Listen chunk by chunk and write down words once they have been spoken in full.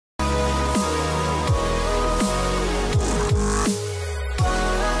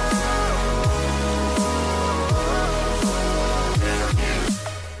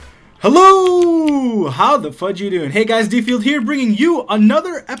Hello! How the fudge you doing? Hey guys, D-Field here, bringing you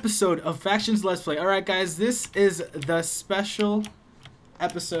another episode of Factions Let's Play. Alright guys, this is the special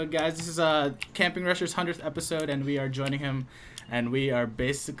episode, guys. This is Camping Rusher's 100th episode, and we are joining him, and we are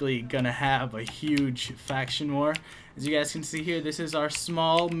basically gonna have a huge faction war. As you guys can see here, this is our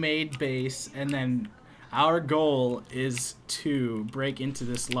small made base, and then our goal is to break into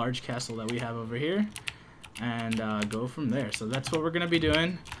this large castle that we have over here, and go from there. So that's what we're gonna be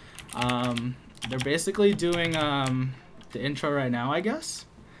doing. They're basically doing the intro right now, I guess,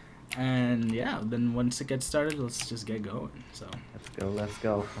 and yeah, then once it gets started, let's just get going. So let's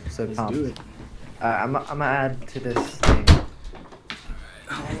go. I'm so let's pumped. do it. I'm gonna add to this thing.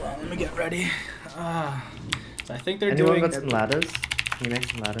 Hold on, let me get ready. So I think they're Anyone doing. got some ladders? Can you make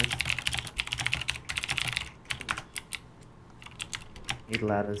some ladders? Need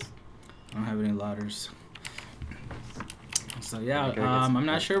ladders. I don't have any ladders. So yeah, Okay, I'm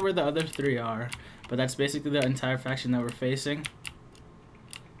not sure where the other three are, but that's basically the entire faction that we're facing.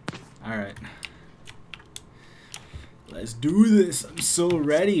 Alright. Let's do this. I'm so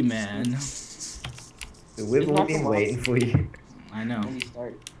ready, man. So we've all been waiting for you. I know. When you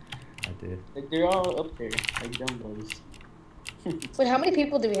start. I did. Like, they're all up there, like dumbos. Wait, how many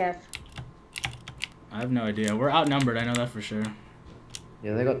people do we have? I have no idea. We're outnumbered, I know that for sure.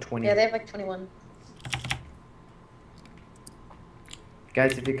 Yeah, they got 20. Yeah, they have like 21.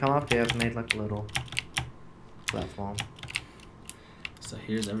 Guys, if you come up here, I've made like a little platform. So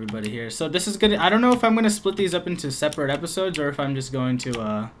here's everybody here. So this is gonna, I don't know if I'm gonna split these up into separate episodes or if I'm just going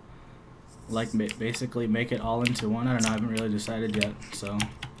to like basically make it all into one. I don't know, I haven't really decided yet. So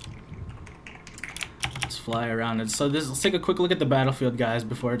let's fly around it. So let's take a quick look at the battlefield, guys,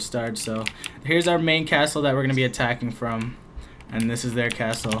 before it starts. So here's our main castle that we're gonna be attacking from, and this is their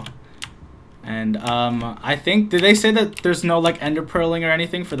castle. And I think, did they say that there's no like ender pearling or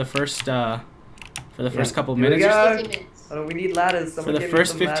anything for the first couple minutes? Oh, we need ladders. For the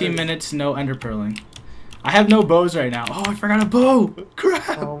first 15 minutes, no ender pearling. I have no bows right now. Oh, I forgot a bow.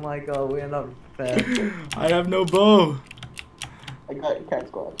 Crap. Oh my god, we are not prepared. I have no bow. I got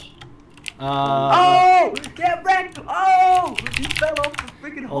cat squatch. Oh! Get wrecked! Oh! You fell off the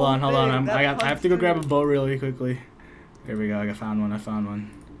freaking Hold on. I have to go grab a bow really quickly. Here we go. I found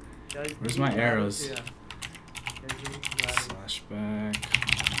one. Where's my arrows? Slash back.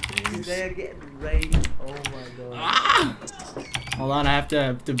 They are getting raided. Oh my god. Ah! Hold on, I have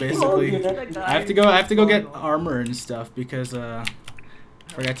to basically I have to go get armor and stuff because I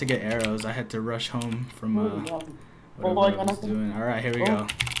forgot to get arrows. I had to rush home from whatever I was doing. All right, here we go.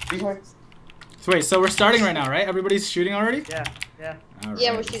 So wait, so we're starting right now, right? Everybody's shooting already? Yeah. All right,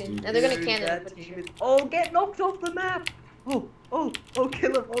 Yeah, we're shooting. And they're gonna cannon. Oh, get knocked off the map! Oh,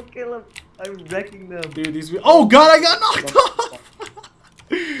 kill him! I'm wrecking them. Dude, oh god, I got knocked off!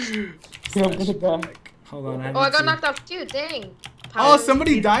 Hold on, I got knocked off too, dang. Oh,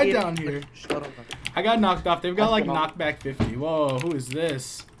 somebody died down here. I got knocked off. They've got like knockback 50. Whoa, who is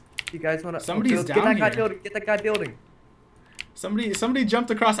this? You guys wanna... Somebody's down here. Get that guy building. Somebody jumped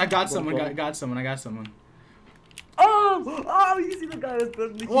across. I got someone. I got someone. Oh, you see the guy that's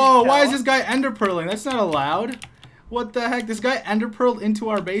building the Whoa, why is this guy ender pearling? That's not allowed. What the heck? This guy ender pearled into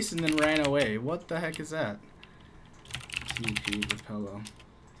our base and then ran away. What the heck is that? TP with hello.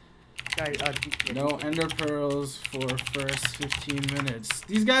 No ender pearls for first 15 minutes.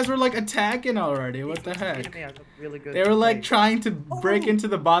 These guys were like attacking already. What the heck? They were like trying to break into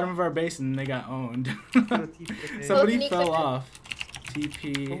the bottom of our base and they got owned. Somebody fell off.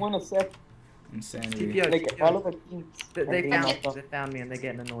 TP. Insanity. All of the teams. They found me and they're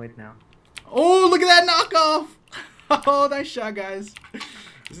getting annoyed now. Oh, look at that knockoff! Oh, nice shot, guys.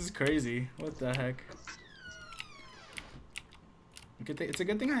 This is crazy. What the heck? It's a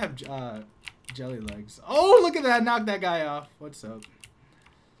good thing I have jelly legs. Oh, look at that! Knock that guy off. What's up?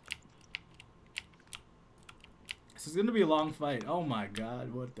 This is gonna be a long fight. Oh my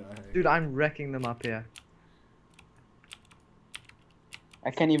god, what the heck? Dude, I'm wrecking them up here.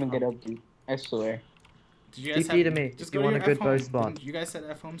 I can't even get up, dude. I swear. Did you guys TP to me. Just you go want to a your good F bow home. spot. You guys said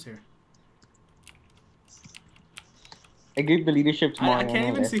F homes here. I gave the leadership tomorrow. I can't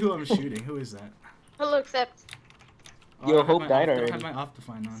even see who I'm shooting. Who is that? Hello, accept. Yo, Hope died I already. don't have my off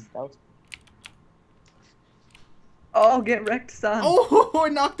define on. Oh, get wrecked, son. Oh, I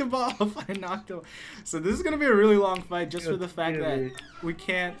knocked him off. I knocked him. So this is gonna be a really long fight, just for the fact that we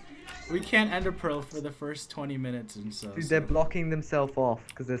can't ender pearl for the first 20 minutes and so. Dude, they're blocking themselves off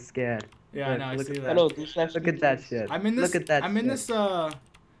because they're scared. Yeah, I know. I see that. Hello, look at that shit. I'm in this. Look at that. I'm in this.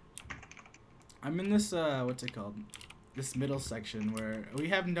 What's it called? This middle section where we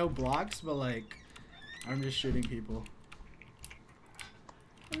have no blocks, but like, I'm just shooting people.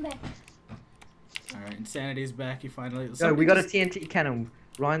 I'm back. Alright, Insanity's back. You finally. Yo, we got a TNT cannon.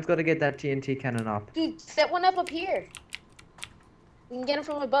 Ryan's got to get that TNT cannon up. Dude, set one up here. We can get him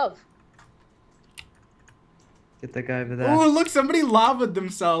from above. Get that guy over there. Oh, look, somebody lava'd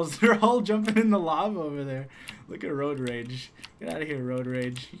themselves. They're all jumping in the lava over there. Look at Road Rage. Get out of here, Road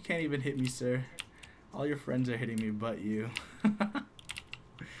Rage. You can't even hit me, sir. All your friends are hitting me but you.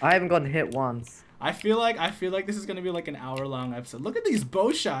 I haven't gotten hit once. I feel like this is gonna be like an hour-long episode. Look at these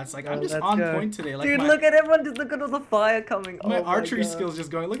bow shots. Like, I'm just let's on go. point today. Like, Dude, look at everyone. Just look at all the fire coming. my Oh archery God. skills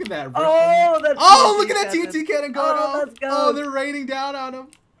just going. Look at that. Oh, that's Oh, look TNT at that TNT cannon going Oh, off. let's go. Oh, they're raining down on him.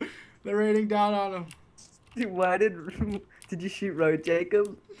 They're raining down on him. Dude, why did you shoot Road,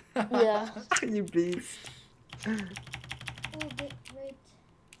 Jacob? Yeah. You beast. Oh, wait. Alright,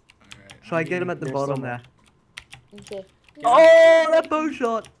 Should I get him at the There's bottom someone. there? Okay. Oh, that bow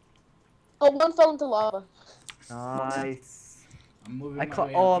shot. Oh, one fell into lava. Nice. I'm moving I my can't-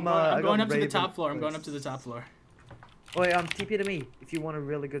 way oh, up. I I'm going got up to the Raven top floor. I'm going up first. to the top floor. Oh, yeah, TP to me if you want a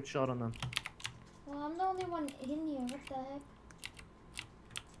really good shot on them. Well, I'm the only one in here. What the heck?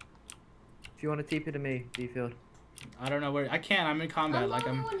 If you want to TP to me, D-Field. I don't know where. I can't. I'm in combat. I'm Like, the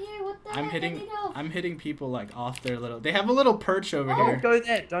only one here. What the I'm heck? hitting. I need help. I'm hitting people like off their little. They have a little perch over Oh. here. Don't go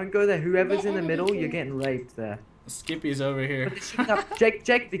there. Don't go there. Whoever's in the enemy middle, too. you're getting raped there. Skippy's over here. Put the sheet up.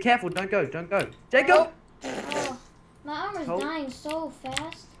 Jake, be careful. Don't go. Don't go. Jacob! Oh, my armor's Oh. dying so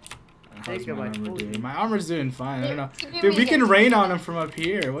fast. How's Jacob, my I armor told doing? you. My armor's doing fine. I don't know. Give me Dude, we a can hint. rain on him from up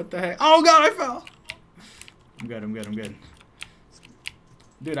here. What the heck? Oh god, I fell. I'm good. I'm good. I'm good.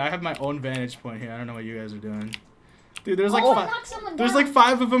 Dude, I have my own vantage point here. I don't know what you guys are doing. Dude, there's like Oh, five. knock someone There's down. like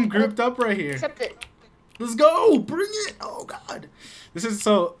 5 of them grouped up right here. Accept it. Let's go! Bring it! Oh god. This is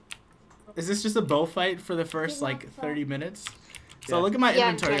so. Is this just a bow fight for the first He's like not 30 minutes? So Yeah. look at my Yeah,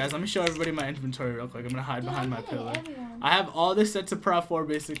 inventory, yeah. guys. Let me show everybody my inventory real quick. I'm gonna hide Dude, behind I'm my hitting pillar. everyone. I have all this set to Pro 4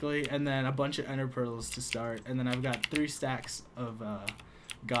 basically, and then a bunch of ender pearls to start, and then I've got 3 stacks of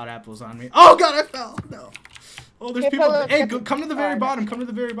god apples on me. Oh god, I fell! No. Oh, there's Here, people. Polo, Hey, check go, it. come to the very Alright. bottom. Come to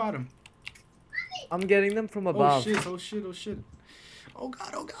the very bottom. I'm getting them from Oh above. shit! Oh shit! Oh shit! Oh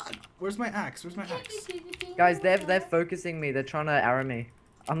god! Oh god! Where's my axe? Where's my axe? Guys, they're focusing me. They're trying to arrow me.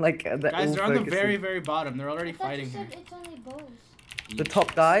 I'm like, they're Guys, all they're on the focusing. very bottom. They're already I thought you fighting here. said it's only bows. The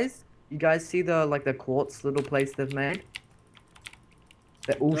top guys, you guys see the quartz little place they've made?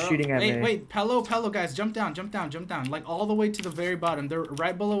 They're all shooting at me. Wait, Pello, guys, jump down, like all the way to the very bottom. They're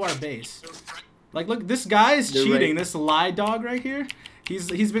right below our base. Like, look, this guy is They're cheating. right- This lie dog right here,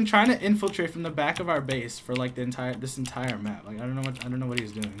 he's been trying to infiltrate from the back of our base for like this entire map. Like, I don't know what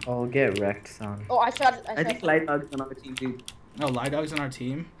he's doing. Oh, get wrecked, son. Oh, I shot it. I think light dogs on our team, dude. Oh, lie dog's on our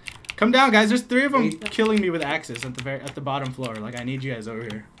team. Come down, guys. There's 3 of them killing me with axes at the bottom floor. Like, I need you guys over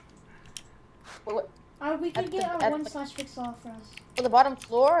here. We could At get the- our at one the- slash fix all for us. On the bottom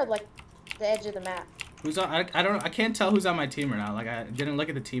floor, or like the edge of the map. Who's on? I can't tell who's on my team right now. Like, I didn't look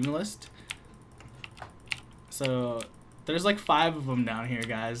at the team list. So there's like 5 of them down here,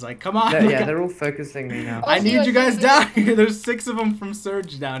 guys. Like, come on. Yeah, they're all focusing me now. I Oh, need see, you guys see. down here. There's 6 of them from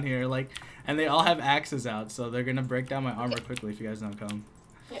Surge down here. Like, and they all have axes out, so they're gonna break down my armor quickly if you guys don't come.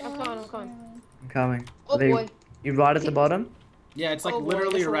 Yeah, I'm coming. I'm coming. I'm coming. Oh They- boy. You right at the bottom? Yeah, it's like Oh, boy,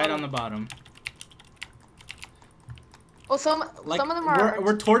 literally that's a right lot. on the bottom. Oh, some Like, of them are.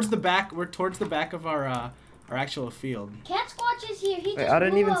 we're towards the back. We're towards the back of our actual field. Cat Squatch is here. He Wait, just I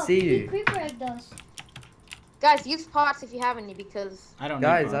didn't blew even up. see He you. creeper egged us. Guys, use pots if you have any because. I don't need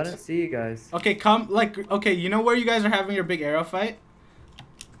Guys, I pots. didn't see you guys. Okay, come. Like, okay, you know where you guys are having your big arrow fight?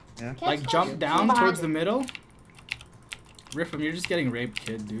 Yeah. Cat Like, Squatch jump is down behind towards it. the middle. Riffum, you're just getting raped,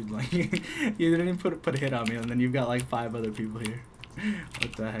 kid, dude. Like, you didn't even put a hit on me, and then you've got like 5 other people here.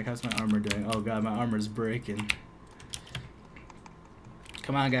 What the heck? How's my armor doing? Oh god, my armor's breaking.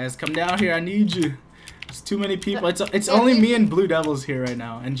 Come on, guys, come down here. I need you. There's too many people. It's only me and Blue Devils here right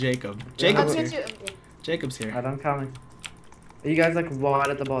now, and Jacob. Jacob's I'm here. here too. Jacob's here. Alright, I'm coming. Are you guys like right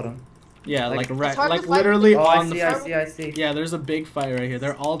at the bottom? Yeah, like Like- right, It's hard to like fight literally Oh, on I the. see, I see. Yeah, there's a big fight right here.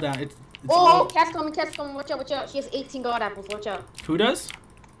 They're all down. It's Oh, all. cat's coming. Watch out. She has 18 god apples. Watch out. Who does?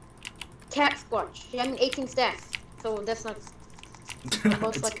 Cat squatch. She has 18 stacks. So that's not.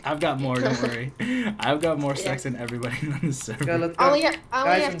 Most like- I've got more. Don't worry. I've got more stacks than everybody on the server. Go, let's I go. only have. I only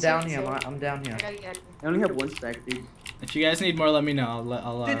Guys, have I'm down 2, here. so- I'm down here. I got you. I only have 1 stack, dude. If you guys need more, let me know.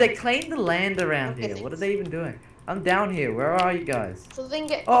 I'll Dude, they claimed the land around Okay, here. What are they even doing? I'm down here. Where are you guys? So they can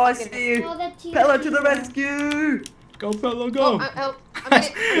get. Oh, I get- see you. Oh, that TNT Pella to the is rescue! Go, Pello, Oh, go. I'm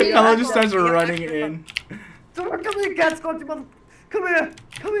Pello just starts running in. Come here, cat squad, you mother... Come here!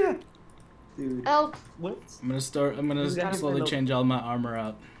 Come here! Dude. Elk. What? I'm gonna Who's that? slowly change all my armor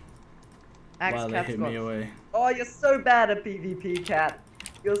out Axe while they cat hit squad. me away. Oh, you're so bad at PvP, cat.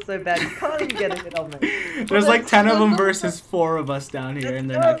 You're so bad. You can't even get a hit on me. There's like 10 of them versus 4 of us down here, and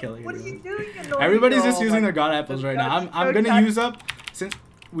they're not killing What are you anyone. doing? Annoying Everybody's girl? just using their god apples right now. I'm gonna use up since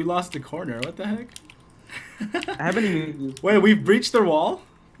we lost the corner. What the heck? I haven't even used. Wait, we've breached their wall?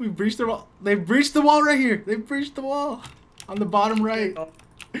 We've breached their wall. They've breached the wall right here. They've breached the wall on the bottom right.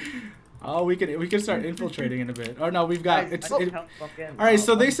 Oh, we could start infiltrating in a bit. Oh no, we've got Guys, all all right.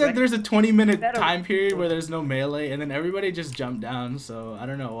 So they said there's a 20-minute time period where there's no melee, and then everybody just jumped down. So I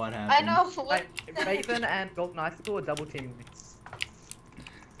don't know what happened. I know. What? Raven and Golden Icicle are double teaming me.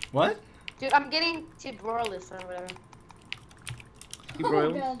 What? Dude, I'm getting to broilers or whatever. Keep Oh,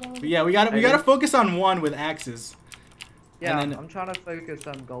 royals. God, that was- But yeah, we gotta focus on one with axes. Yeah, And then- I'm trying to focus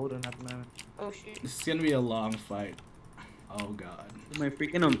on Golden at the moment. Oh shoot. This is gonna be a long fight. Oh god. My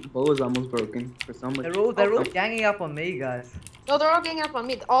freaking bow is almost broken for some reason. They're all ganging up on me, guys. No, they're all ganging up on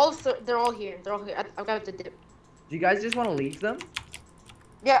me. They're all here. They're all here. I've got to dip. Do you guys just want to leave them?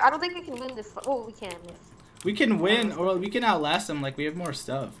 Yeah, I don't think we can win this fight. Oh, we can. Yes. We can win, or we can outlast them. Like we have more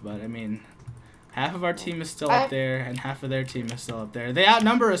stuff, but I mean, half of our team is still up there, and half of their team is still up there. They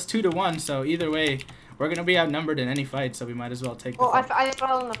outnumber us 2-1, so either way, we're gonna be outnumbered in any fight. So we might as well take the Oh, fight. I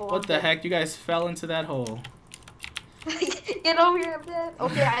fell in the hole. What the heck? You guys fell into that hole. Get over here, I'm dead.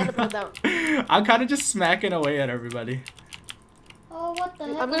 Okay, I ended up down. I'm kind of just smacking away at everybody. Oh, what the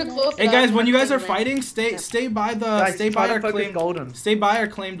heck? I'm gonna is close. Hey guys, when you guys are fighting, stay by the Guys, stay try by to our focus claimed Golden. stay by our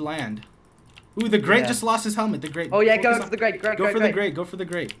claimed land. Ooh, the great Yeah. just lost his helmet. The great. Oh yeah, Focus go on- for the great. Go for the great. Go for the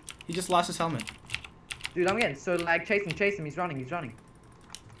great. He just lost his helmet. Dude, I'm getting so lag. Chase him. He's running. He's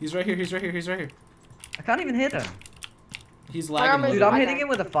right here. He's right here. He's right here. I can't even hit him. He's My lagging. armor is Dude, low. I'm I hitting got- him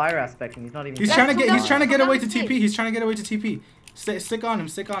with a fire aspect, and he's not even. He's Guys, trying to come get. He's down, trying to come get down away the to cave. TP. He's trying to get away to TP. Stick on him.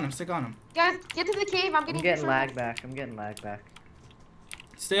 Stick on him. Stick on him. Guys, get to the cave. I'm I'm getting. getting lag back. I'm getting lag back.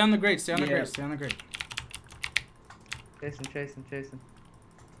 Stay on the great. Stay on the Yeah. great. Stay on the great. Chase him.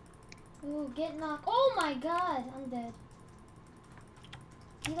 Ooh, get knocked. Oh my god, I'm dead.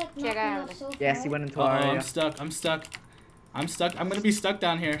 He like knocked me I off so Yes, far. he went into Oh, our I'm area. stuck. I'm stuck. I'm stuck. I'm gonna be stuck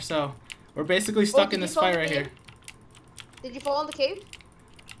down here. So we're basically stuck did in you this fall fight in right the here. cave? Did you fall in the cave?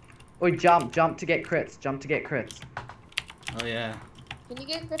 Oh, jump to get crits. Oh yeah. Can you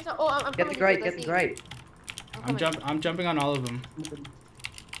get this? Oh, I'm Get coming the to great. you, Get the great. I'm coming. I'm jumping on all of them.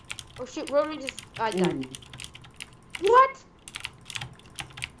 Oh shoot, Rotary just. I died. Ooh. What?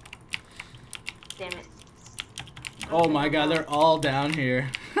 Damn it. Oh my god, they're all down here.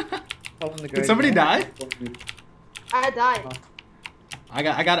 Fall in the Did great. somebody die? I died. I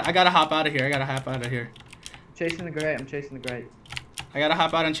gotta hop out of here. I gotta hop out of here. I'm chasing the great. I gotta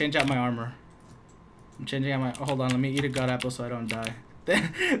hop out and change out my armor. I'm changing out my. Oh, hold on, let me eat a god apple so I don't die.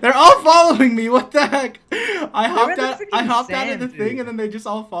 They're all following me. What the heck? I hopped in the out. freaking I hopped out of sand, the thing dude. and then they just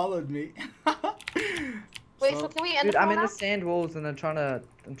all followed me. Wait, so can we end Dude, the I'm call in now? the sand walls and I'm trying to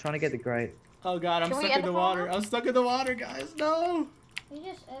get the great. Oh god, I'm Can we stuck in end the the call water. now? I'm stuck in the water, guys. No. You're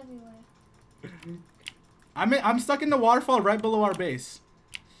just everywhere. I'm stuck in the waterfall right below our base.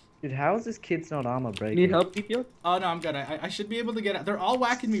 Dude, how is this kid's not armor breaking? Need help, DPO? Oh no, I'm good. I should be able to get out. They're all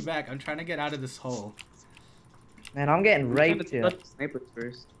whacking me back. I'm trying to get out of this hole. Man, I'm getting raped here. Touch snipers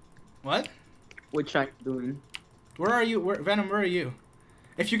first. What? Which I'm doing. Where are you? Venom, where are you?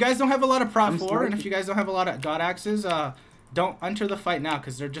 If you guys don't have a lot of Prot I'm 4 sorry. and if you guys don't have a lot of God Axes, don't enter the fight now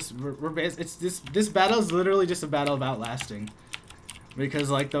because they're just it's this battle is literally just a battle of outlasting. Because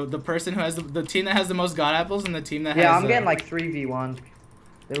like the person who has the team that has the most God Apples and the team that has Yeah, I'm getting like 3v1.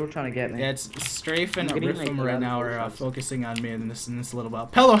 They're all trying to get me. yeah, it's Strafe and I'm getting, Rifum like, right a now lot of are shots. focusing on me in this little while.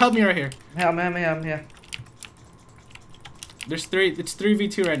 Pello, help me right here. I'm here. There's it's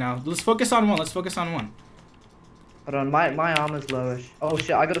 3v2 right now. Let's focus on one. Let's focus on one. Hold on, my armor's lowish. Oh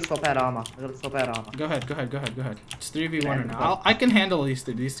shit, I gotta swap out armor. Go ahead. It's 3v1 right Man, now. I can handle these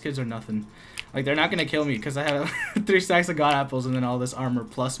kids are nothing. Like they're not gonna kill me because I have 3 stacks of God Apples and then all this armor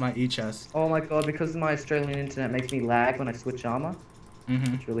plus my E-chest. Oh my god, because my Australian internet makes me lag when I switch armor.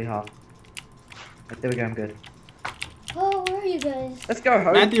 It's really hard. Right, there we go, I'm good. Oh, where are you guys? Let's go,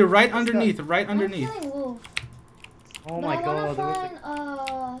 Hope. Matthew, right Let's go. underneath. I'm killing Wolf. Oh But my I god. there was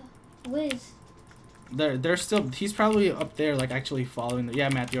wanna find, Wiz. They're still. He's probably up there, like actually following. Yeah,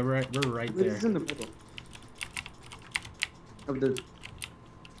 Matthew, we're right This there. is in the middle. Of the.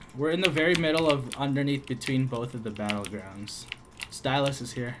 We're in the very middle of underneath between both of the battlegrounds. Stylus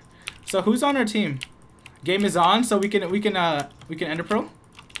is here. So who's on our team? Game is on, so we can ender pro.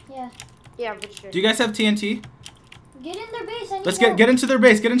 Yeah. Yeah, but sure. Do you guys have TNT? Get in their base. I need Let's help. get into their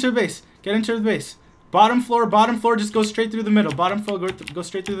base. Get into the base. Bottom floor. Just go straight through the middle. Bottom floor. Go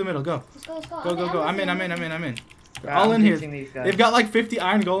straight through the middle. Go. Let's go. Go. I'm in. They're Right, all I'm in here. teaching these guys. They've got like 50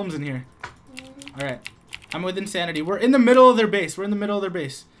 iron golems in here. Mhm. All right. I'm with insanity. We're in the middle of their base. We're in the middle of their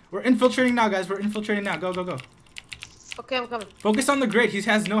base. We're infiltrating now, guys. We're infiltrating now. Go, go, go. Okay, I'm coming. Focus on the grate. He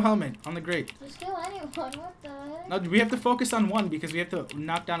has no helmet on the grate. Just kill anyone. What the heck? No, we have to focus on one because we have to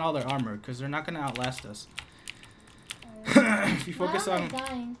knock down all their armor because they're not gonna outlast us. If we focus My on, armor's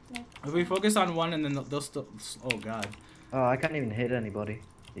dying. Like, if we focus on one, and then they'll still. Oh God. Oh, I can't even hit anybody.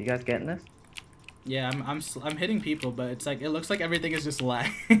 You guys getting this? Yeah, I'm hitting people, but it's like it looks like everything is just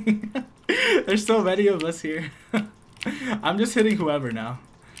lagging. There's so many of us here. I'm just hitting whoever now.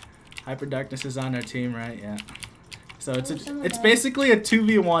 Hyper Darkness is on our team, right? Yeah. So it's basically a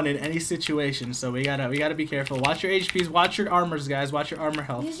 2v1 in any situation. So we gotta be careful. Watch your HPs. Watch your armors, guys. Watch your armor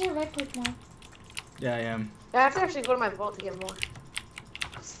health. use your right click now. Yeah, I am. I have to actually go to my vault to get more.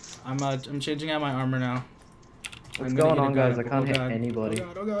 I'm changing out my armor now. What's going on, guys? I can't hit anybody.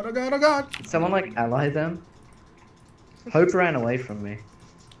 Oh God! Oh God! Oh God! Oh God! Did someone like ally them? Hope ran away from me.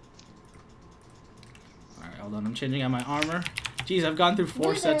 Alright, hold on. I'm changing out my armor. Jeez, I've gone through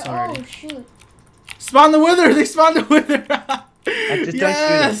 4 sets already. Oh shoot. Spawn the wither! They spawned the wither! Just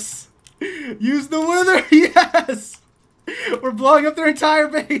yes! Use the wither! Yes! We're blowing up their entire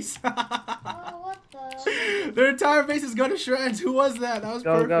base! Oh, what the? Their entire base is going to shreds. Who was that? That was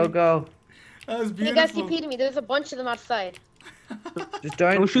Go, perfect. go, go. That was You guys beautiful. TP'd me. There's a bunch of them outside. Just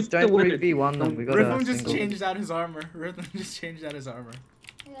don't shoot the 3v1 them. We got Rhythm a just single. changed out his armor. Rhythm just changed out his armor.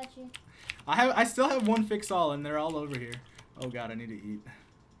 I got you. I still have one fix all and they're all over here. Oh God, I need to eat.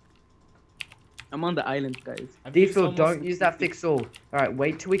 I'm on the island, guys. I've Default, used almost- don't use that fix all. Alright,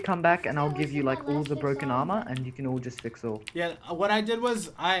 wait till we come back and I'll Yeah, give what's you in like that all last the fix broken all? armor and you can all just fix all. Yeah, what I did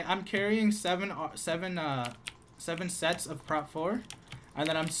was I'm carrying seven sets of prop 4, and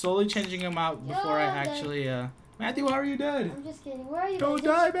then I'm slowly changing them out before I Yo, I'm actually. Matthew, how are you dead? I'm just kidding. Where are you? Don't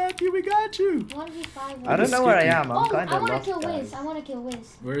guys? die, Matthew. We got you. 1v5. I don't know where I am. I'm Oh, kind I of wanna lost, kill Wiz. guys. I wanna kill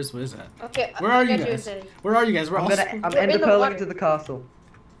Wiz. Where's Wiz at? Okay. Where are I you got guys? Insanity. Where are you guys? We're all. I'm We're in the ender pearling water. to the castle.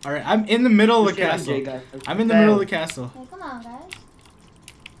 All right, I'm in the middle of the Just castle. Jay, guys. I'm in the Fail. middle of the castle. Hey, come on, guys.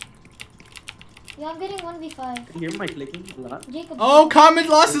 Yeah, I'm getting 1v5. You hear my clicking a lot? Jacob. Oh, Comet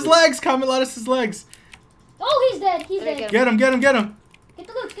lost his legs. Comet lost his legs. Oh, he's dead. He's Let me dead. Get him! Get him! Get him! Get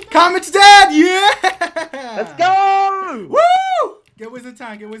the loot. Get the loot. Comet's dead! Yeah! Let's go! Woo! Get Wiz a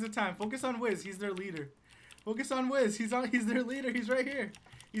time. Get Wiz a time. Focus on Wiz. He's their leader. Focus on Wiz. He's their leader. He's right here.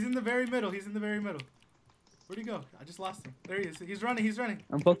 He's in the very middle. He's in the very middle. Where'd he go? I just lost him. There he is. He's running. He's running.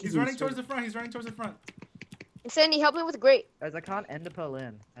 I'm focusing. He's running towards the front. He's running towards the front. Insanity, help me with great. Guys, I can't ender pearl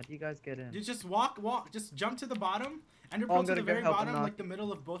in. How do you guys get in? You just walk. Just jump to the bottom. Ender Oh, I'm pearl to gonna the go very help him bottom, now. like the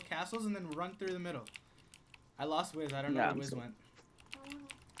middle of both castles, and then run through the middle. I lost Wiz. I don't know Yeah, where I'm Wiz so- went.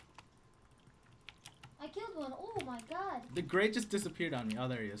 I killed one. Oh my god. The grate just disappeared on me. Oh,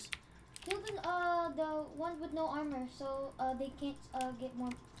 there he is. Killed the ones with no armor, so they can't get more.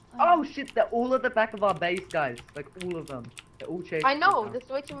 Oh shit, they're all at the back of our base, guys. Like all of them. They're all chasing. I know. us now. There's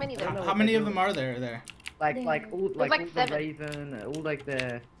way too many I don't there. know How what many they're of them doing. are there? Like all like all the 7. Raven, all like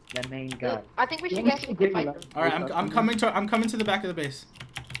their main guy. I think we should Yeah, actually give me fight. that. All right, I'm coming to the back of the base.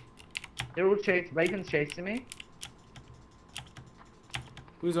 They're all Raven's chasing me.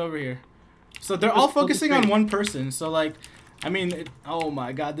 Who's over here? So they're all Just hold the focusing on tree. one person. So like, I mean, oh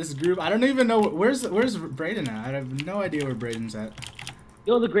my God, this group. I don't even know where's Brayden at. I have no idea where Brayden's at.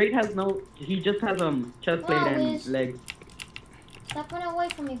 Yo, the great has no. He just has chest plate Wow, and Wiz. legs. Stop running away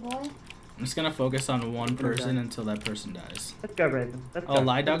from me, boy. I'm just gonna focus on one person until that person dies. Let's go, Raven. Let's go. Oh,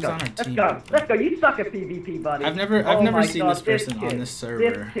 Lie Let's Dog's go. on our Let's team. go. Let's go. You suck at PvP, buddy. I've Oh never my seen God, this person on kid. this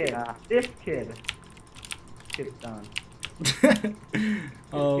server. This kid. Kid's done.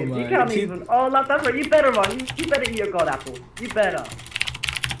 Oh Kid. my. You can't He- even. Oh, that's right. You better run. You better eat your god apple. You better.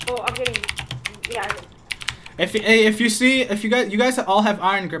 Oh, I'm getting. Yeah. If you guys all have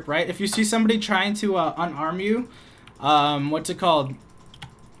iron grip, right? If you see somebody trying to unarm you, what's it called?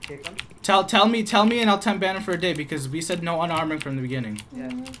 Kick him. Tell me, and I'll temp ban him for a day because we said no unarming from the beginning. Yeah.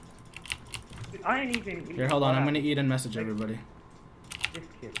 Mhm. Dude, I ain't even. Here, hold on. I'm gonna eat and message everybody. This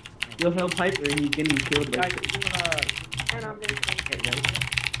kid. You'll help Piper. He's getting killed. Guys, Right? if you wanna And I'm getting. get ready.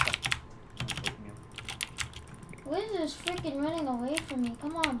 I'm taking him. Wiz is freaking running away from me.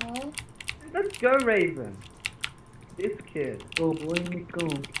 Come on, bro. Let's go, Raven. This kid. Oh boy, let's go.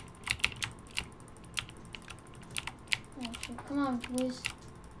 Oh shit. Come on, Wiz.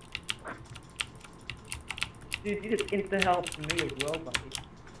 Dude, you just insta help for me as well, buddy.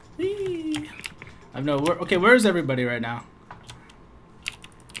 Whee! I know. Okay, where is everybody right now?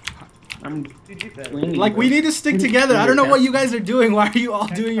 I'm Dude, you better. swinging. Like, we need to stick together. I don't know what you guys are doing. Why are you all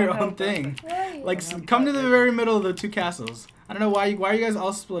doing your own thing? Where are you? Like, come to the very middle of the two castles. I don't know why are you guys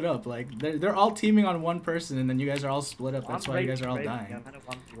all split up? Like, they're all teaming on one person, and then you guys are all split up. That's why you guys are all dying. I'm at a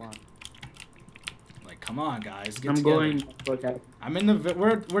 1v1. Like, Come on, guys. Get I'm together. going. Okay. I'm in the.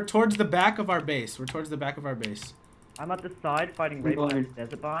 We're towards the back of our base. We're towards the back of our base. I'm at the side fighting Raven in the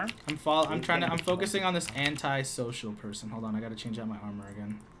desert biome. I'm focusing on this anti-social person. Hold on, I gotta change out my armor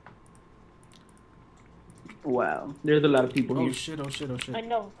again. Wow. There's a lot of people Oh here. shit! Oh shit! Oh shit! I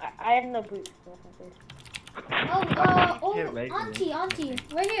know. I have no boots. So Auntie,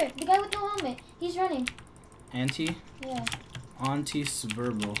 right here. The guy with no helmet. He's running. Anti. Yeah.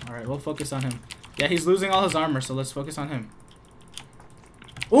 Anti-verbal. All right, we'll focus on him. Yeah, he's losing all his armor, so let's focus on him.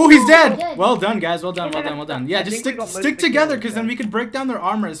 Oh, he's dead. Dead. Well done, guys. Well done. Well done. Well done. Yeah, just stick together, because then we could break down their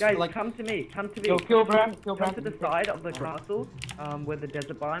armor. Guys, Like, come to me. Come to me. Yo, kill Bram. Come to the side of the castle, where the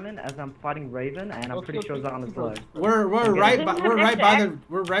desert biome is, as I'm fighting Raven, and I'm pretty sure his armor's low. we're right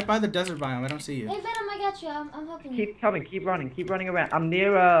by the desert biome. I don't see you. Hey Venom, I got you. I'm helping you. Keep coming. Keep running around. I'm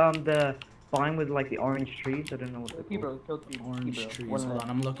near the biome with like the orange trees. I don't know what they're called. Orange trees. Hold on,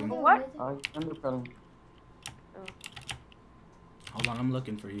 I'm looking. What? Hold on, I'm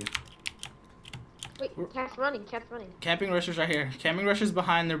looking for you. Wait, cat's running. Camping rushers right here. Camping rushers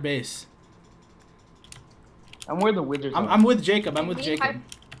behind their base. I'm where the wizards are. I'm with Jacob. I'm with Me, Jacob.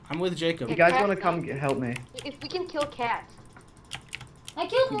 I'm with Jacob. You guys want to come help me? If we can kill cats. I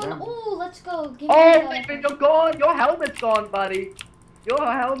killed one. Oh, let's go. Give me Oh, the- Raven, you're gone. Your helmet's gone, buddy. Your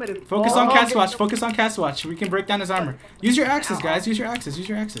helmet is Focus gone. on Cat's Watch. Focus on Cat's Watch. We can break down his armor. Use your axes, guys. Use your axes. Use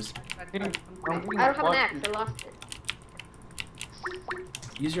your axes. I don't have an axe. I lost it.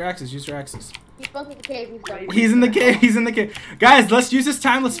 Use your axes. Use your axes. He's bunked in the cave. He's done. He's in the cave. He's in the cave. Guys, let's use this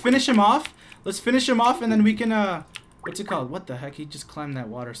time. Let's finish him off. Let's finish him off, and then we can what's it called? What the heck? He just climbed that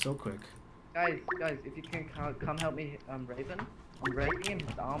water so quick. Guys, if you can come help me, Raven. I'm breaking him.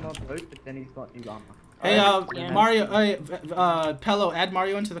 His armor broke, but then he's got new armor. Hey, Mario. Hey, Pello, add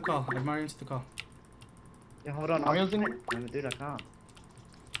Mario into the call. Add Mario into the call. Yeah, hold on. Mario's in it? Dude, I can't.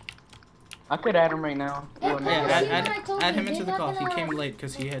 I could add him right now. Hey, Yeah, Pello, see what I told add you? him into They're the call. not He gonna- came late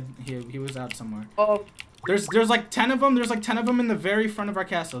because he was out somewhere. Oh, There's like 10 of them. There's like 10 of them in the very front of our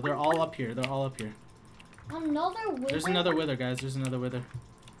castle. They're all up here. They're all up here. Another wither? There's another wither, guys. There's another wither.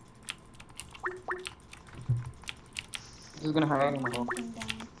 This is gonna hide him.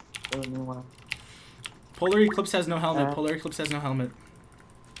 Polar Eclipse has no helmet. Polar Eclipse has no helmet.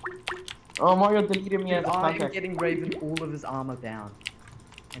 Oh, Mario deleted me as dude, a I'm contact. getting Raven all of his armor down.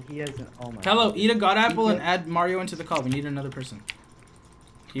 And he has an... Oh my Pello, God. eat a god apple and add Mario into the call. We need another person.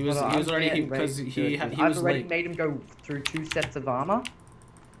 He was Hold on, I'm already getting because Raven he to it, was I've already late. made him go through 2 sets of armor. Oh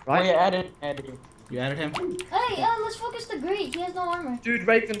Right? yeah, added him. You added him. Hey, let's focus the great. He has no armor. Dude,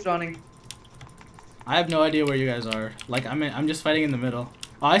 Raven's running. I have no idea where you guys are. Like I'm just fighting in the middle.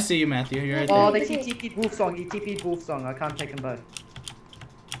 Oh, I see you, Matthew. You're right Oh, there. they TP'd Wolfsong. He TP'd Wolfsong. I can't take them both.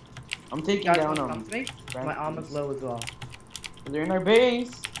 I'm taking Guys, down come him. to me. My armor's low as well. They're in our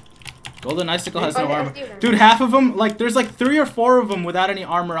base. Golden Icicle has no Oh, armor. yeah, Dude, half of them, like there's like 3 or 4 of them without any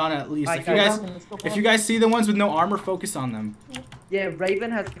armor on at least. Alright, If you guys see the ones with no armor, focus on them. Yeah,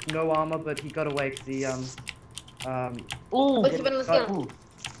 Raven has no armor, but he got away because he, Ooh, Let's go. ooh.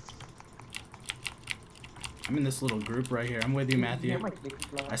 I'm in this little group right here. I'm with you, Matthew.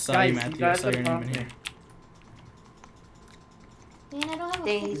 I saw Guys, you, you Matthew. I guys saw are your name in past here. Man, I don't have a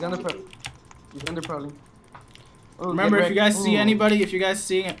Dang. full He's under body. He's under probably. Oh, Remember, get if you guys wrecked. see Ooh. anybody, if you guys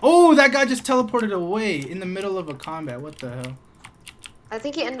seeing it. Oh, that guy just teleported away in the middle of a combat. What the hell? I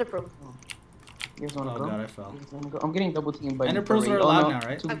think he ended pro. You guys wanna Oh go? god, I fell. You guys wanna go? I'm getting double teamed by Ender pearls are allowed now,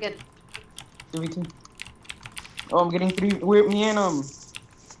 right? I'm good. 2v2. Oh, I'm getting 3. We're me and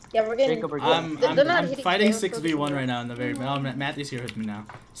Yeah, we're getting. Jacob are I'm They're not hitting fighting Ender pearls 6v1 anymore. right now in the very. Oh, Matthew's here with me now.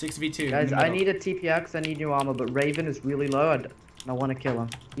 6v2. in guys, the I middle. need a TPX. I need new armor, but Raven is really low. I want to kill him.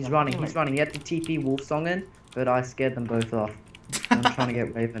 He's running. He's running. He had to TP Wolfsong in, but I scared them both off. I'm trying to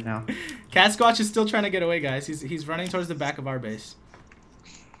get Raven now. Cat Squatch is still trying to get away, guys. He's running towards the back of our base.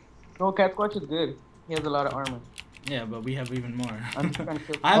 No, Cat Squatch is good. He has a lot of armor. Yeah, but we have even more. I'm trying to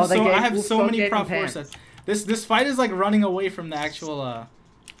kill. I have Oh, they so gave many Wolfsong prop getting 4 sets. This fight is like running away from the actual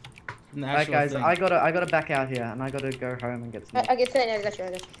Alright, guys, thing. I gotta back out here, and I gotta go home and get some. I get 10. I got you.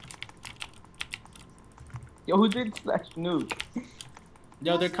 Yo, who did slash nuke?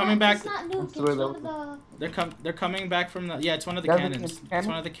 Yo, they're That's coming not- back. It's not nuke. It's swear one of the... They're coming back from the. Yeah, it's one of the That's a cannons. cannon? It's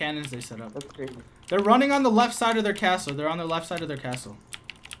one of the cannons they set up. That's crazy. They're running on the left side of their castle. They're on the left side of their castle.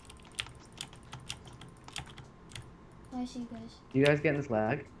 I see you guys. You guys getting this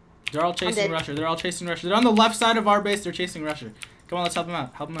lag? They're all chasing dead. Rusher. They're all chasing Rusher. They're on the left side of our base. They're chasing Rusher. Come on, let's help them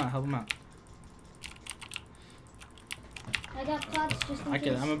out. Help them out. Help them out. I got clouds just in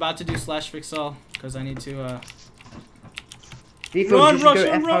case. I'm about to do slash fix all because I need to. Defield, Run, you should Russia,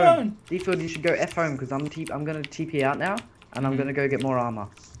 go F run! home. Defield, you should go F home because I'm gonna TP out now, and I'm gonna go get more armor.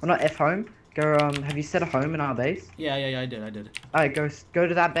 Well, not F home. Go. Have you set a home in our base? Yeah, I did. Alright, go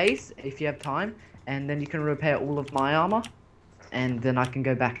to that base if you have time, and then you can repair all of my armor, and then I can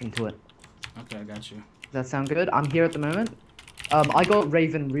go back into it. Okay, I got you. Does that sound good? I'm here at the moment. I got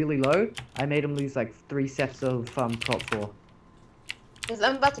Raven really low. I made him lose like 3 sets of top 4. Because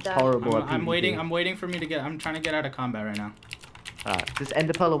I'm about to die. Horrible. I'm waiting for me to get. I'm trying to get out of combat right now. Alright, just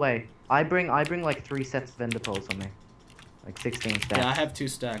ender pearl away. I bring like 3 sets of ender pearls on me. Like 16 stacks. Yeah, I have 2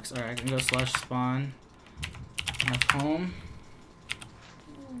 stacks. Alright, I can go /spawn. F home.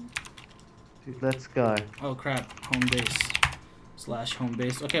 Dude, let's go. Oh crap, home base. /home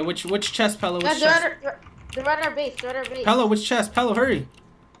base. Okay, which chest, Pello? Which Guys, chest? they're at our base. They're at our base. Pello, which chest? Pello, hurry.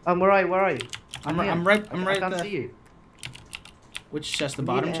 Where are you? I'm here. right I can't there. see you. Which chest? The We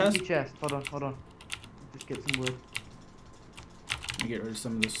bottom need an chest? empty chest. Hold on. Just get some wood. Let me get rid of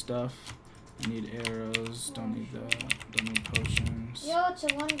some of this stuff. I need arrows. Don't need potions. Yo, it's a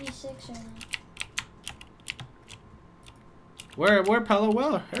 1v6 right now. Where Pello?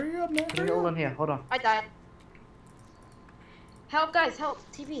 Well, hurry up, man. Put it Hurry all up. in here. Hold on. I died. Help, guys, help.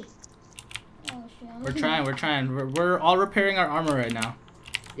 TP. Oh shit. We're trying. We're all repairing our armor right now.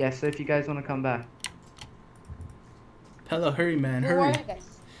 Yeah, so if you guys want to come back. Pello, hurry, man, Where are hurry. you guys?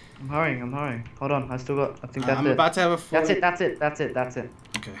 I'm hurrying. Hold on. I think that's I'm it. about to have a full. That's it.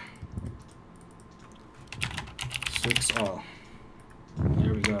 Okay. 6 all.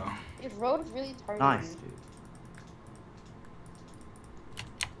 There we go. This road is really targeting Nice, me. dude.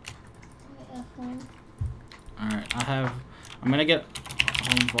 Alright, I'm gonna get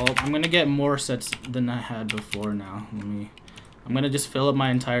home vault. I'm gonna get more sets than I had before now. I'm gonna just fill up my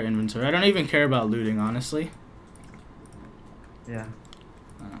entire inventory. I don't even care about looting, honestly. Yeah.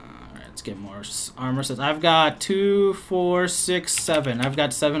 Alright, let's get more armor sets. I've got 2, 4, 6, 7. I've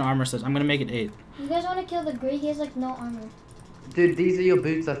got 7 armor sets. I'm gonna make it 8. You guys want to kill the gray? He has like no armor. Dude, these are your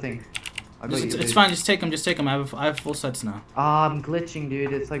boots, I think. I got It's your boots. fine, just take them. I have full sets now. Ah, I'm glitching,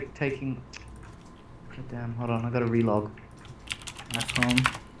 dude. It's like taking. God damn. Hold on. I gotta relog. F home.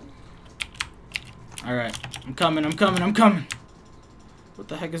 Alright, I'm coming. What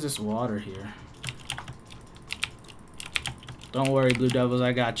the heck is this water here? Don't worry, Blue Devils,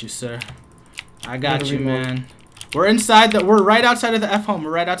 I got you, sir. I got you, man. We're right outside of the F home.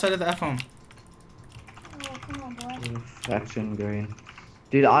 Oh, come on, boy. Faction green.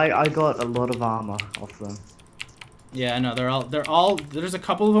 Dude, I got a lot of armor off them. Yeah, I know. They're all. There's a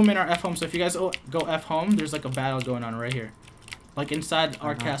couple of them in our F home. So if you guys go F home, there's like a battle going on right here, like inside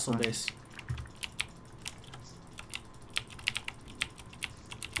our castle base.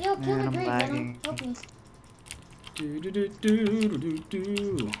 Yo, kill Man, the I'm gray, lagging. Venom. Help me.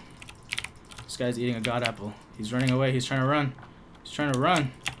 This guy's eating a god apple. He's running away. He's trying to run. You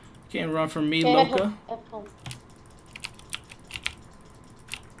can't run from me, Okay, Loca. At home.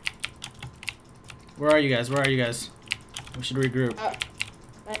 Where are you guys? We should regroup.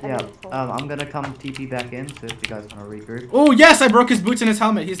 Yeah. I'm gonna come TP back in. So if you guys wanna regroup. Oh yes, I broke his boots and his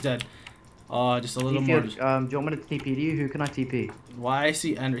helmet. He's dead. Oh, just a little more. Do you want me to TP to you? Who can I TP? Why I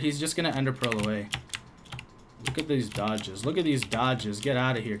see Ender? He's just gonna Ender Pearl away. Look at these dodges. Get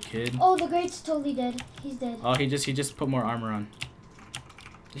out of here, kid. Oh, the grade's totally dead. He's dead. Oh, he just put more armor on.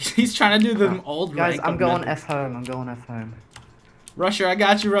 He's trying to do the old Guys, rank I'm up going method. F home. Rusher, I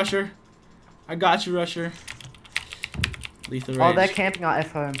got you, Rusher. Lethal rage. Oh, they're camping our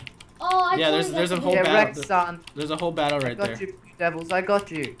F home. Oh, I Yeah, totally there's got a the whole grade. Yeah, battle. Rex, son. There's a whole battle right I got there. you, devils. I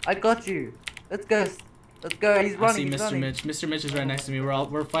got you. Let's go. He's I running. see He's Mr. running. Mitch. Mr. Mitch is right next to me.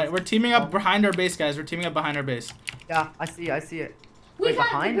 We're fighting. We're teaming up behind our base, guys. Yeah, I see it. We Wait, got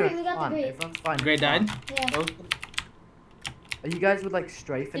behind the or grade. We got the front? grade. Everyone's fine. Gray died. Yeah. Are you guys with like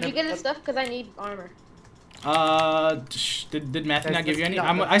strafe? Did you get his stuff? Because I need armor. Did Matthew Guys, not give you let's any? get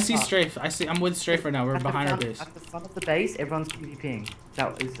up, I see let's strafe. I'm with strafe right now. We're behind our base. At the front of the base, everyone's PvPing.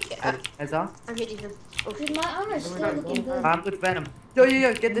 That is Yeah. Ezra. I'm hitting him. Oh, Dude, my armor's still looking good. I'm with Venom. Yo,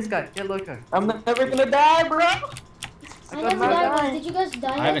 get this guy. Get Loco. I'm never gonna die, bro. I got never my died, guy. guys. Did you guys die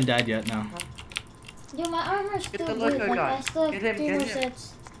I yet? haven't died yet. No. Dude, my armor's Get still the good. loco Like, guy. I still have Get him, 3 get more him.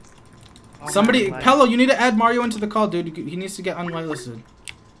 sets. Oh, Somebody, my Pello, you need to add Mario into the call, dude. He needs to get unwhitelisted.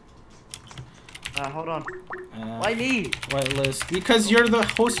 Hold on. Why me? Whitelist because you're the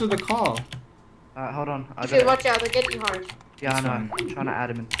host of the call. Hold on. you should watch out. They're getting hard. Yeah, I That's know. fine. I'm trying to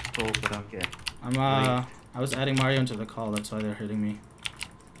add him into the call, but I don't get. I was adding Mario into the call. That's why they're hitting me.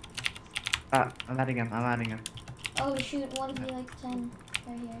 I'm adding him. Oh shoot, 1v10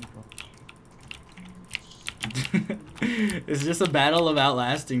 right here. It's just a battle of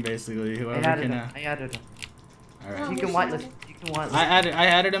outlasting, basically. I Whoever added can. him. I added him. All right. Oh, You can this whitelist. one. Whitelist. I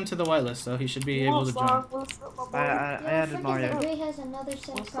added him to the whitelist, so he should be able to join. I added Mario. Ray has another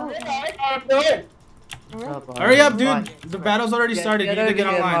set of problems. Hurry up, dude! The battle's already started. You need to get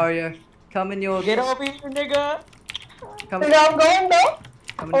over here, online. Mario. Come in your. Get over here, nigga. Come Nigga, I'm going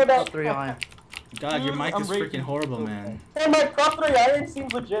though. in your top 3 iron. God, your mic I'm is ready. freaking horrible, man. Hey, my top 3 iron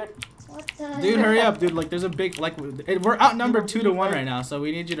seems legit. What the Dude, hurry up, dude. Like, there's a big we're outnumbered 2-1 right now, so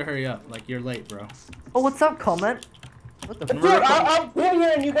we need you to hurry up. Like, you're late, bro. Oh, what's up, comment? What the Dude, fuck? I've been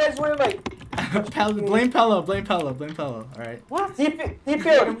here and you guys were like. Blame Pello. All right. What?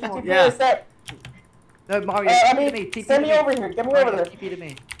 TP, Yeah. is that? No, Mario, I TP to mean, me. TP send to me over here. Get me over Mario, there. TP to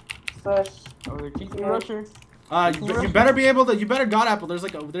me. Sush. Rusher. You better be able to. You better God Apple.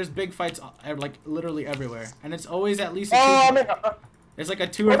 There's big fights like literally everywhere, and it's always at least. It's like a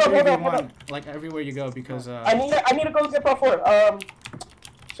 2 or 3v1 like everywhere you go because. I need to go get my four.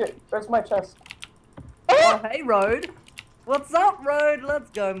 Shit. Where's my chest? Oh, hey, Road. What's up, Road? Let's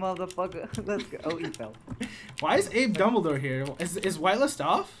go, motherfucker. Let's go. Oh, he fell. Why is Abe Dumbledore here? Is whitelist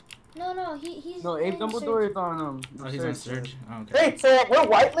off? No, he's. No, Abe in Dumbledore search. is on Oh, he's on Surge. Oh, okay. Wait, so we're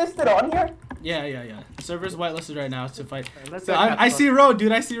whitelisted on here? Yeah. The server's whitelisted right now to fight. Let's So go, I see Catspot. Road,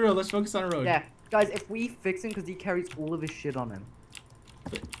 dude. I see Road. Let's focus on Road. Yeah, guys, if we fix him because he carries all of his shit on him.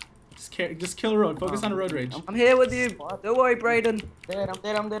 Just kill Road. Focus on Road Rage. I'm here with you. Don't worry, Brayden. Dead,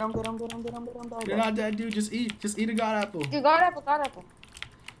 I'm dead. You're not dead, dude. Just eat a God Apple. You got apple.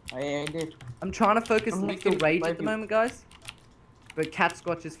 I did. I'm trying to focus I'm lethal making rage life at the you- moment, guys. But Cat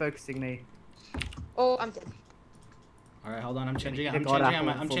Squatch is focusing me. Oh, I'm dead. All right, hold on. I'm changing God out Apple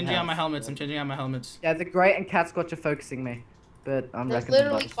my full helmets. health. Yeah, the Great and Cat Squatch are focusing me. But I'm There's reckoning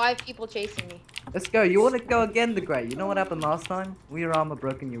literally both. 5 people chasing me. Let's go. You want to go again, the Great? You know what happened last time? Your armor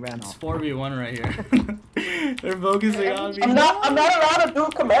broke and you ran It's off. 4v1 right here. They're focusing on me. I'm not allowed to do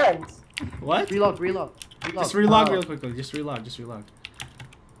commands. What? Relog. Just relog real quickly. Just relog.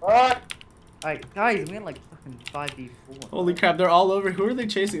 Alright. Alright, guys, we're in like fucking 5v4. Holy crap! They're all over. Who are they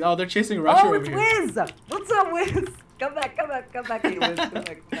chasing? Oh, they're chasing Rusher Oh, over it's here. Wiz! What's up, Wiz? Come back here, Wiz. Come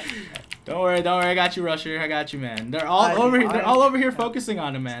back. Don't worry. I got you, Rusher. I got you, man. They're all over here. They're all over here focusing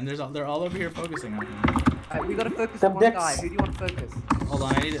on him, man. They're all over here focusing on him. Alright, we gotta focus The on one dicks. guy. Who do you want to focus? Hold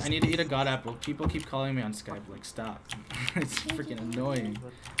on. I need to eat a God Apple. People keep calling me on Skype. Like, stop. It's freaking annoying.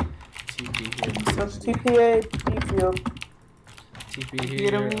 TP here. That's TPA, field. TP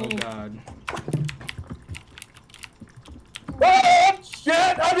here. Oh God. Oh, shit!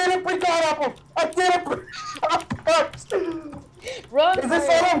 I didn't bring God Apple! I didn't bring Run! Is this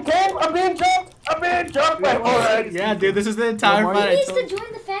all I'm game? I'm being jumped by Alright. Yeah, dude. This is the entire Mario. fight. He I needs told to you.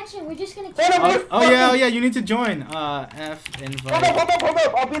 join the faction. We're just gonna. Oh yeah. You need to join. F invite. Hold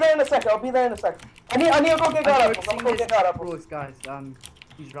up. I'll be there in a second. I need to go get God Apple. I'm gonna go get God Apple. Rules, guys.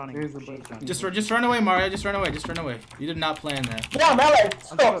 He's running. Here's the She's button. running. Just run away, Mario. Just run away. You did not plan that. Yeah, Melee.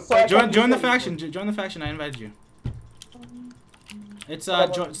 Stop. So I Join can the do faction. Join the faction. I invited you. It's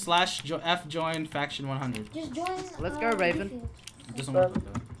F join faction 100. Just join. Let's go, Raven. Default. It doesn't work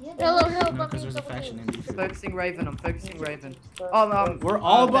like that. Yeah, Hello, that- hello, No, because there's a faction named Default. Focusing Raven. I'm focusing Raven. We're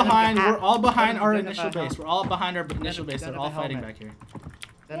all behind. Venom, We're all behind our Venom, initial Venom. base. We're all behind our initial base. They're Venom, all Venom, fighting helmet. back here.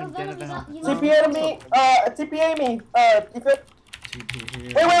 Venom, Venom Venom, is Venom. not- you TPA me. TPA me. Defib. TP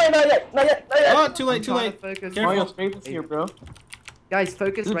here. Wait, not yet. Oh, too late. I'm trying to focus. Careful. Mario Strafe is here, bro. Guys,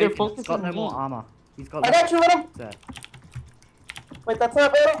 focus Dude, they're Raven. He's got focusing no me. more armor. He's got. I got you, Venom. Set. Wait, that's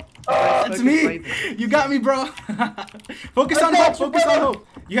not Venom. That's Focus me. Raven. You got me, bro. Focus on hope. Focus on hope.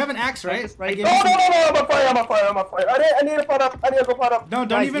 You have an axe, right? Focus I Raven. gave No, you some- I'm on fire. I need to pot up. I need to go pot up. No, don't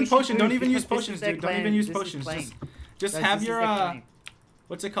Guys, even we should potion. Don't move even use because this potions, is their dude. Don't claim. even use This is potions. claim. Just Guys, have this is your their claim.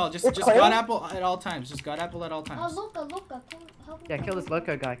 what's it called? It's Just claim? God Apple at all times. Just God Apple at all Oh, times. Luca, help me. Yeah, kill this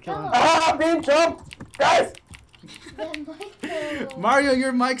loco guy. Kill him. I'm being jumped. Guys. That Michael. Mario,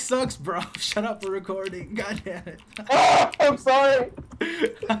 your mic sucks, bro. Shut up, we're recording. God damn it. I'm sorry.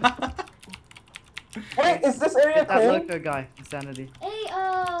 Wait, is this area Get that clean? loco guy. Insanity. Hey,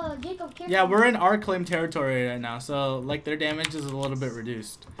 Jacob, careful. Yeah, we're in our claim territory right now, so like their damage is a little bit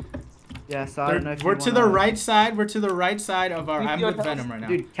reduced. Yeah, so I don't know if We're you to the wanna- right side. We're to the right side of our. Keep I'm your with health. Venom right now.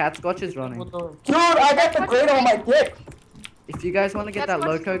 Dude, Cat Scotch is running. Dude, I got the grade on my dick. If you guys want to get that That's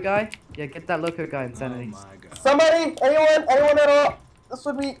what- loco guy, yeah, get that loco guy. Oh Insanity. my god. Somebody, anyone at all? This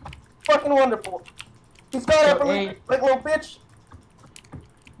would be fucking wonderful. He's got up Hey. like little bitch.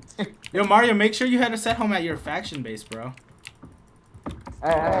 Yo, Mario, make sure you had a set home at your faction base, bro.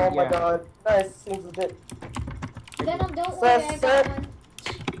 Oh my god. Nice, seems legit. Venom, don't worry, I got one.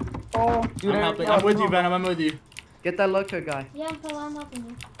 Oh, Dude, I'm helping. I'm with you, Venom. I'm with you. Get that loco guy. Yeah, Pella, I'm helping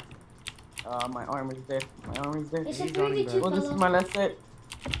you. My arm is dead. It's a He's running 3v2, Oh, this is Pella. my last set.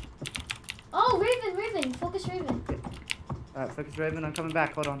 Oh, Raven, focus Raven. Alright, focus Raven. I'm coming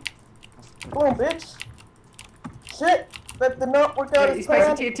back. Hold on. Boom, bitch. Shit. That did not work out. Wait, he's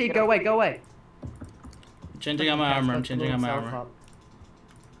facing TNT. Go away. Go away. Changing out my armor. I'm changing out my armor.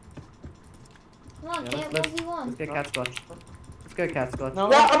 Come on, Yeah, Camp, let's 1v1. get cat scotch. Let's go cat scotch. No,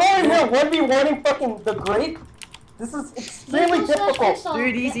 Yeah, I'm over here 1v1ing fucking the great. This is extremely difficult.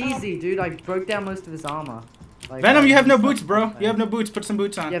 Dude, he's easy, dude. I broke down most of his armor. Like, Venom, you have no boots, bro. You have no boots. Put some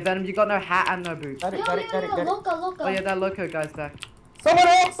boots on. Yeah, Venom, you got no hat and no boots. Got it, got it, got it, got it. Loca. Oh yeah, that loco guy's back. Someone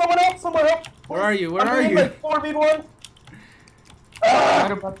help! Someone help! Someone help! Where are you? Where I'm are doing you? like 4v1.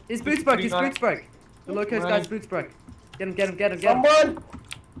 Got him. His boots broke. His boots broke. The loco's guy's boots broke. Get him.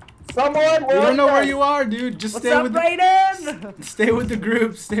 Someone! We Where don't know are where you you are, dude. Just What's stay up, with Raiden? stay with the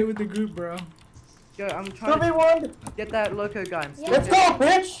group. Stay with the group, bro. Go, I'm trying to 2v1. get that loco guy. Let's go,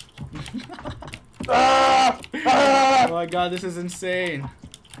 bitch! Oh my god, this is insane.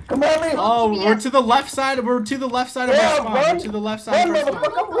 Come on, me! Oh, we're to the left side. We're to the left side of our spawn. We're to the left side of our spawn.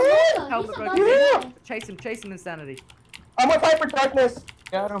 motherfucker! Helmet broke. Yeah. Chase him, insanity. I'm with Hyper Darkness.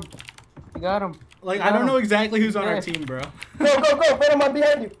 Got him. You got him. Like, I don't know exactly who's on our team, bro. Go, Venom, I'm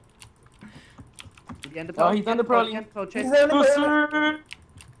behind you. Oh, he's on the prolly. Chase He's him. in Oh, the sir.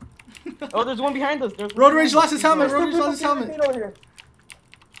 Oh, there's one behind us. There's Road Rage lost his helmet. Road Rage lost his helmet.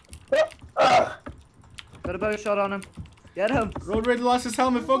 Got a bow shot on him. Get him. Road Rage lost his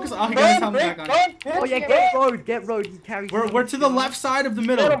helmet. Focus. Oh, he got his helmet back on. Oh yeah, get road. Get road. He carries. We're to the left side of the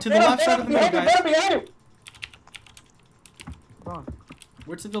middle. To the left side of the middle, guys. Behind you. Come on.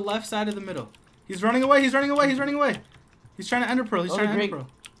 We're to the left side of the middle. He's running away. He's running away. He's running away. He's trying to ender pearl. He's Oh, trying to great. ender pearl.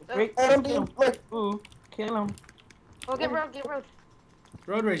 Great. Adam, Kill him. like, Ooh, kill him. Oh, get road.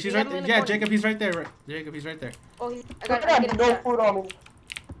 Road Rage. He's Yeah, right I'm there. in the Yeah, corner. Jacob. He's right there. Jacob. He's right there. Oh, I I got got no food on me.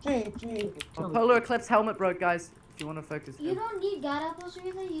 Gee. Polar Eclipse helmet broke, guys. If you want to focus. You don't need god apples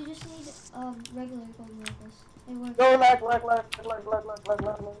really, you just need regular golden apples. It works. Go lag.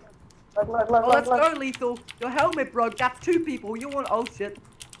 Oh, let's go, Lethal. Your helmet broke. That's 2 people. You want? Oh shit.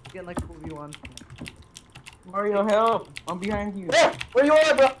 Getting like 4v1. Mario, help. I'm behind you. Yeah, where you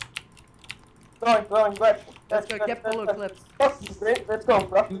at, bro? Going, back. Let's go. Get Polar Eclipse. Let's go,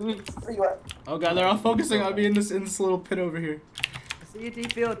 bro. Where you at? Oh god, they're all focusing on me in this little pit over here. See you,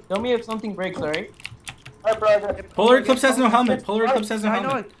 D-Field. Tell me if something breaks, alright? Alright, bro, I got it. Polar Eclipse has no helmet. Polar Eclipse has no I know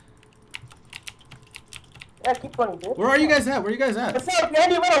helmet. it. Yeah, keep running, dude. Where are you guys at? Where are you guys at? Let's go,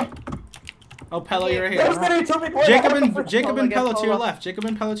 behind you, Venom. Oh, Pella, you're right There's here. literally 2 people. Jacob and Pella to your left. Jacob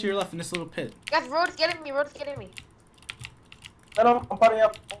and Pella to your left in this little pit. Guys, road's getting me. Venom, I'm putting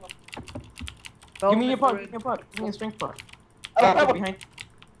up. Give me your pot. Give me your pot. Give me a strength pot. I don't have a... Behind.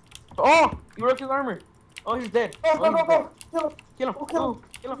 Oh, you broke his armor. Oh, he's dead. Go. Kill him. Oh, kill him.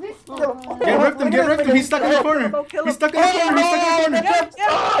 Kill him. Rift Ooh. them. Get ripped him. He's stuck in the corner. He's stuck in the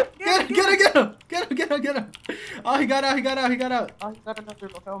corner. Get him. Oh, he got out. Oh, he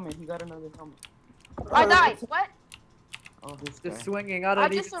got another helmet. I died. What? Oh, this guy. Just swinging. I I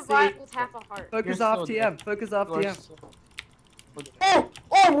don't just even see. survived with half a heart. Focus You're off so TM. dead. Focus off TM.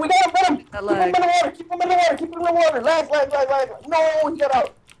 Oh, we got him, Venom. That Keep him lag. in the water. Keep him in the water. Lag. No, he got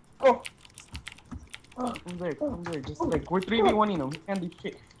out. Go. I'm there. Just like, we're 3v1ing him. He can't do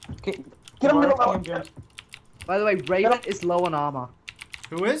shit. Okay. Get him in the TM water. jumps. By the way, Raven is low on armor.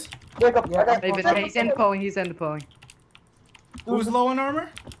 Who is? Jacob, Yeah, I got Raven, yeah, he's end pulling. He's end pulling. Who's low on armor?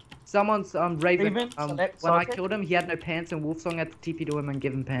 Someone's Raven. Raven, select When I socket. killed him, he had no pants, and Wolfsong had to TP to him and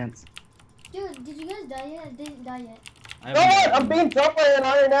give him pants. Dude, did you guys die yet? I didn't die yet. I No, haven't- I'm being jumped by an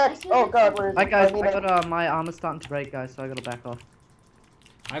iron axe. Oh god, where is Right, it? guys, need I it. got my armor's starting to break, guys, so I gotta back off.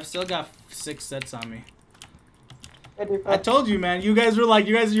 I've still got 6 sets on me. Hey, dude, I told you, man. You guys were like,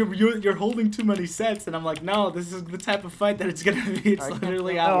 you're holding too many sets, and I'm like, no, this is the type of fight that it's gonna be. It's I can't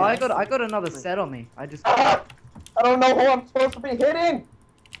literally tell. out. No, I got another set on me. I just. I don't know who I'm supposed to be hitting.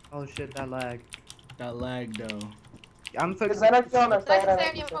 Oh shit, that lag. That lag though. I'm Because focusing. I don't know if Guys, I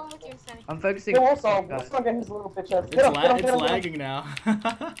Sandy, I'm coming with you, Sandy. I'm focusing. We'll solve guys. his little bitch ass. It's lagging now.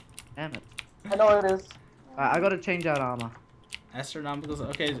 Damn it. I know it is. I gotta change out armor. Astronomical.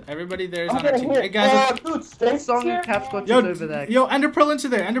 Okay, everybody there is I'm on our getting team. hit. Hey guys, Dude, straight Wolfsong here. and Capscotch is yo, over there. yo, ender pearl into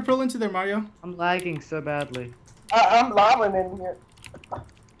there. Ender pearl into there, Mario. I'm lagging so badly. I'm lobbing in here. I'm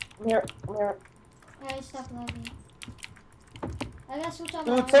here. Alright, stop lagging. I gotta switch on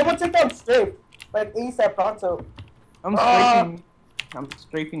Dude, someone take down straight. Like ASAP pronto. I'm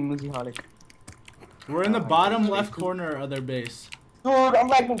strafing Musiholic. We're in the bottom left corner of their base. Dude, I'm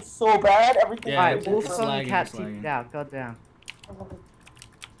lagging so bad. Everything Yeah, Alright, it's Wolfsong and lagging, Cat it's lagging. teamed out. Goddamn.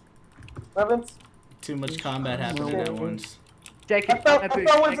 Weapons. Too much combat happening at once. Jacob, I found get my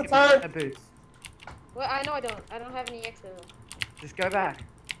boots. where's the Jacob, turret. get my boots. Well, I know I don't. I don't have any extra. Just go back.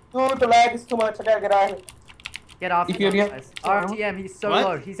 Dude, the lag is too much. I gotta get out of here. Get after If you him, get- guys. RTM, he's so What?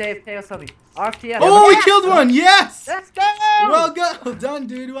 low. He's AFK or something. RTM. Oh, we killed one. Yes. Let's go! Well done,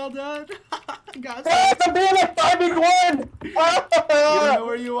 dude. Well done. Guys, Yes, I'm being a 5v1! you don't know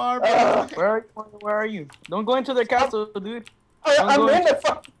where you are, bro. Where are you? Don't go into their castle, dude. I'm in the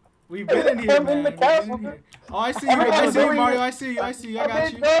fuck. We've been in here, I'm man. in the We've been castle, in here. dude. Oh, I see you. I see you, Mario. I see you. I see you. I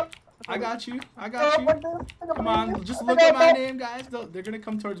got you. I got you. I got you. Come on, just look at my name, guys. They're gonna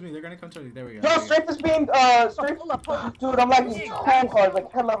come towards me. They're gonna come towards me. There we go. Yo, Strafe is being, Strafe, dude, I'm like hand hard,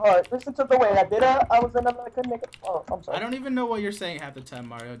 like hella hard. Listen to the way I did it. I was in a like a nigga. Oh, I'm sorry. I don't even know what you're saying half the time,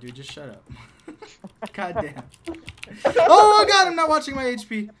 Mario, dude. Just shut up. God damn. Oh my god, I'm not watching my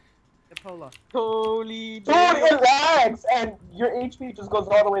HP. Polar. Holy Dude, it lags, and your HP just goes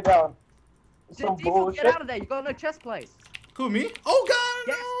all the way down. Some bullshit. Get out of there. You got no chest plate. Who, me? Oh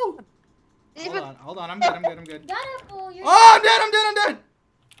god, no! Even Hold on, I'm good. Got it, fool. You're Oh, I'm dead.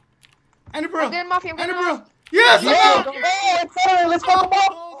 And a pearl. I'm getting Mafia. I'm And a getting pearl. Mafia. Yes, Yeah, I'm out. oh, it's better. Let's go.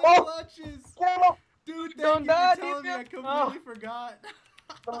 Oh, the Oh, clutches. get him up. Dude, Don't thank die, you for telling me. I dude. completely forgot.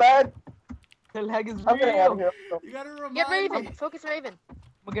 I'm mad. The lag is I'm getting out of real. here. You gotta Get remind Raven. me. Focus Raven.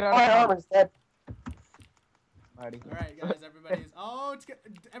 We'll get out My of town. armor's dead. Alrighty. All right, guys, everybody's. Oh,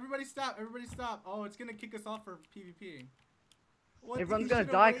 everybody stop! Everybody stop! Oh, it's gonna kick us off for PvP. What? Everyone's You gonna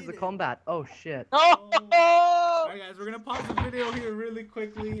should've die because of waited. combat. Oh shit. All Oh! right, guys, we're gonna pause the video here really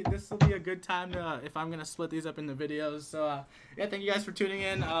quickly. This will be a good time to, if I'm gonna split these up into videos. So, yeah, thank you guys for tuning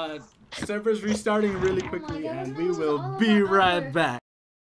in. Server's restarting really quickly, God, and this we was will all be about right hours. back.